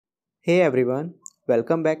Hey everyone,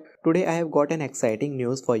 welcome back. Today I have got an exciting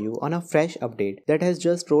news for you on a fresh update that has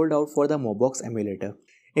just rolled out for the MOBOX emulator.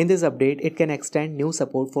 In this update, it can extend new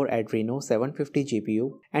support for Adreno 750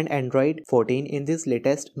 GPU and Android 14 in this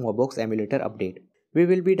latest MOBOX emulator update. We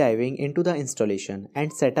will be diving into the installation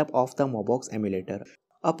and setup of the MOBOX emulator,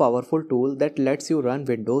 a powerful tool that lets you run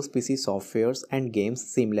Windows PC softwares and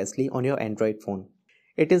games seamlessly on your Android phone.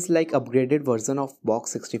 It is like upgraded version of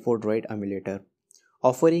Box64 Droid emulator,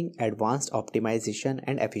 offering advanced optimization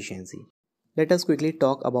and efficiency. Let us quickly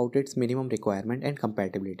talk about its minimum requirement and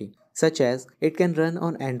compatibility, such as it can run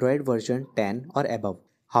on Android version 10 or above.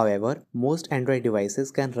 However, most Android devices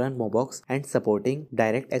can run MOBOX and supporting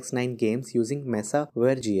DirectX 9 games using Mesa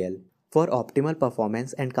WebGL. For optimal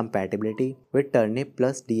performance and compatibility with Turnip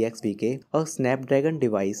plus DXVK, a Snapdragon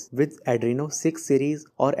device with Adreno 6 series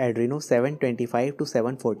or Adreno 725 to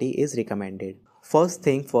 740 is recommended. First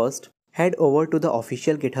thing first, head over to the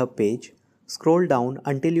official GitHub page. Scroll down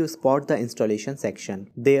until you spot the installation section.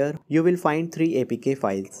 There, you will find 3 APK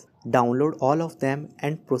files. Download all of them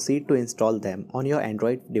and proceed to install them on your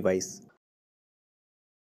Android device.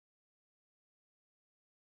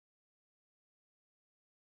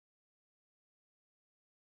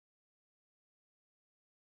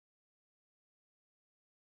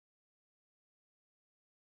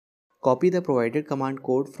 Copy the provided command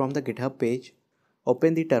code from the GitHub page,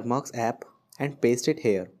 open the Termux app and paste it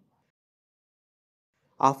here.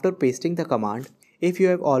 After pasting the command, if you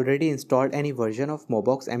have already installed any version of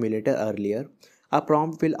MOBOX emulator earlier, a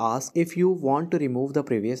prompt will ask if you want to remove the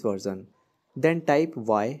previous version. Then type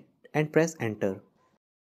Y and press enter.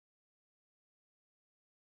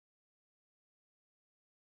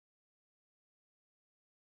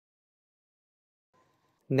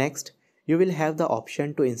 Next, you will have the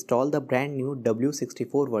option to install the brand new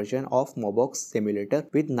W64 version of MOBOX simulator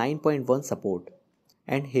with 9.1 support.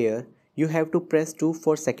 And here, you have to press 2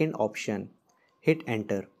 for second option. Hit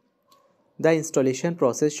enter. The installation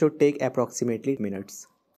process should take approximately minutes.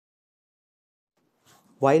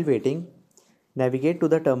 While waiting, navigate to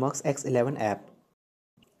the Termux X11 app.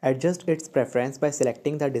 Adjust its preference by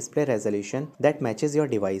selecting the display resolution that matches your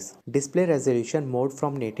device. Display resolution mode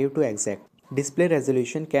from native to exact. Display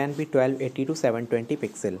resolution can be 1280 to 720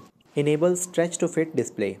 pixel. Enable stretch to fit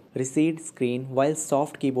display. Recede screen while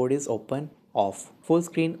soft keyboard is open, off. Full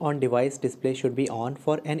screen on device display should be on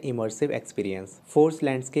for an immersive experience. Force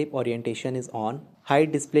landscape orientation is on.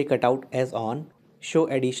 Hide display cutout as on. Show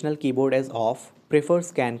additional keyboard as off. Prefer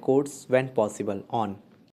scan codes when possible, on.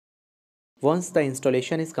 Once the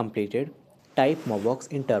installation is completed, type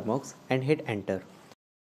MOBOX in Termux and hit enter.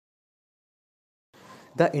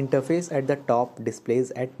 The interface at the top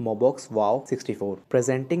displays at MOBOX WOW64,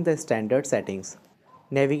 presenting the standard settings.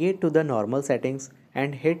 Navigate to the normal settings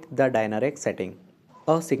and hit the dynamic setting.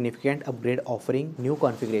 A significant upgrade offering new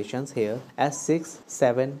configurations here as 6,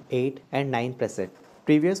 7, 8 and 9 preset.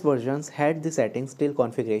 Previous versions had the settings till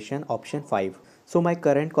configuration option 5. So my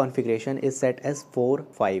current configuration is set as 4,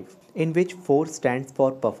 5, in which 4 stands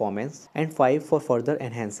for performance and 5 for further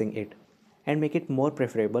enhancing it, and make it more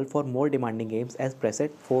preferable for more demanding games as preset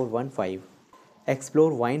 415.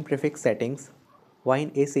 Explore wine prefix settings.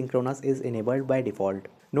 Wine asynchronous is enabled by default.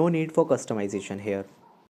 No need for customization here.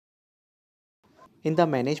 In the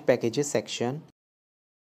Manage Packages section,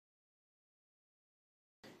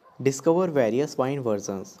 discover various wine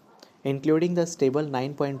versions, including the stable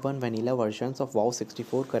 9.1 vanilla versions of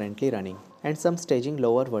WoW64 currently running, and some staging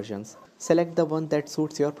lower versions. Select the one that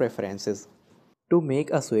suits your preferences. To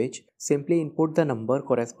make a switch, simply input the number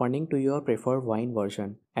corresponding to your preferred wine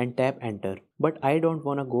version and tap enter. But I don't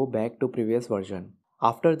wanna go back to previous version.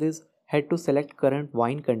 After this, head to select current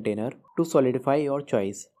wine container to solidify your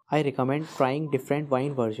choice. I recommend trying different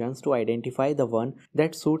wine versions to identify the one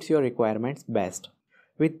that suits your requirements best.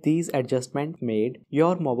 With these adjustments made,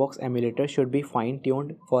 your MOBOX emulator should be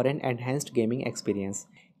fine-tuned for an enhanced gaming experience.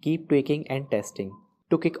 Keep tweaking and testing.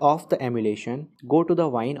 To kick off the emulation, go to the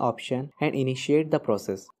wine option and initiate the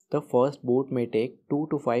process. The first boot may take 2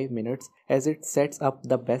 to 5 minutes as it sets up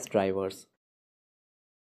the best drivers.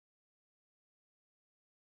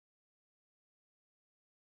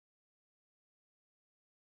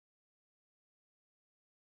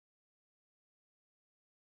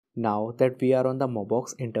 Now that we are on the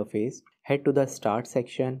MOBOX interface, head to the Start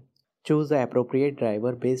section, choose the appropriate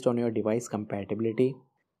driver based on your device compatibility.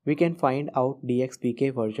 We can find out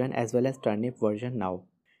DXPK version as well as Turnip version now.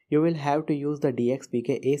 You will have to use the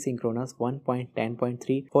DXPK asynchronous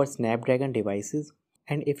 1.10.3 for Snapdragon devices,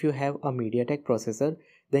 and if you have a MediaTek processor,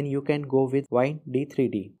 then you can go with Wine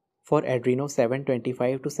D3D. For Adreno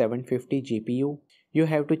 725 to 750 GPU, you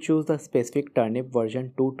have to choose the specific turnip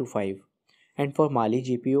version 2 to 5. And for Mali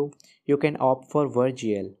GPU, you can opt for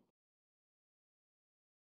VirGL.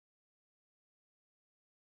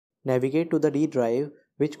 Navigate to the D drive,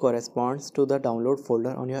 which corresponds to the download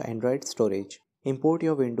folder on your Android storage. Import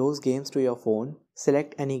your Windows games to your phone,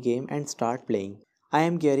 select any game and start playing. I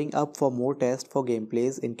am gearing up for more tests for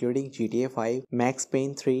gameplays including GTA 5, Max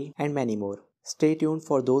Payne 3 and many more. Stay tuned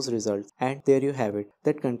for those results. And there you have it.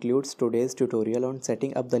 That concludes today's tutorial on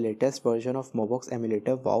setting up the latest version of MOBOX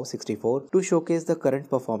Emulator WOW64 to showcase the current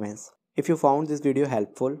performance. If you found this video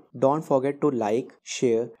helpful, don't forget to like,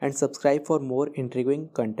 share and subscribe for more intriguing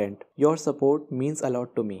content. Your support means a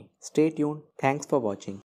lot to me. Stay tuned. Thanks for watching.